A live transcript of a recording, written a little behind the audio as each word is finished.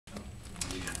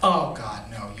Oh God,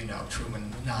 no! You know,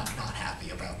 Truman not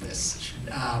happy about this.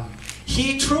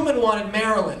 Truman wanted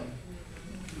Marilyn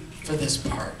for this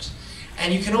part,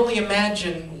 and you can only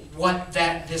imagine what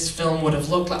this film would have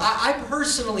looked like. I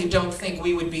personally don't think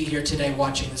we would be here today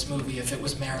watching this movie if it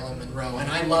was Marilyn Monroe. And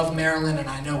I love Marilyn, and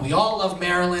I know we all love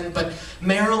Marilyn, but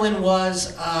Marilyn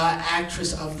was an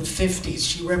actress of the 50s.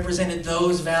 She represented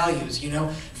those values, you know.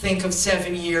 Think of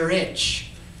 7-Year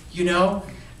Itch, you know.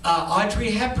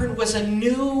 Audrey Hepburn was a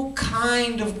new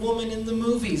kind of woman in the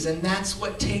movies, and that's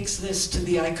what takes this to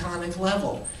the iconic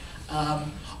level.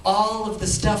 All of the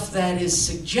stuff that is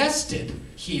suggested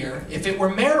here, if it were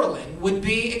Marilyn, would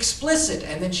be explicit,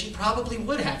 and then she probably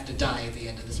would have to die at the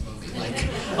end of this movie, like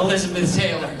Elizabeth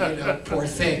Taylor, you know, poor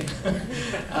thing.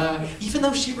 Even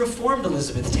though she reformed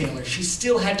Elizabeth Taylor, she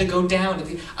still had to go down to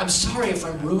the... I'm sorry if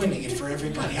I'm ruining it for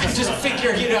everybody. I just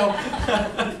figure, you know,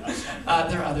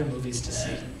 there are other movies to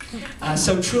see.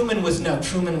 So Truman was not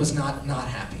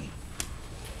happy.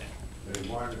 They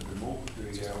wanted to move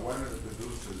one of the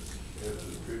producers as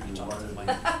a tribute wanted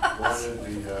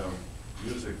the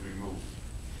music removed.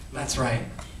 That's right.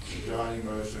 Johnny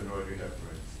Mercer and Audrey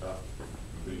Hepburn stopped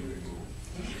being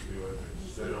removed.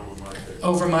 Said over my dead body.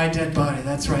 Over my dead body,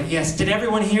 that's right. Yes. Did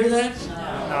everyone hear that?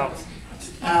 No.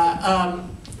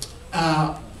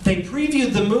 They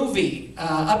previewed the movie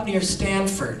up near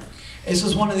Stanford. This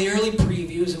was one of the early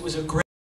previews. It was a great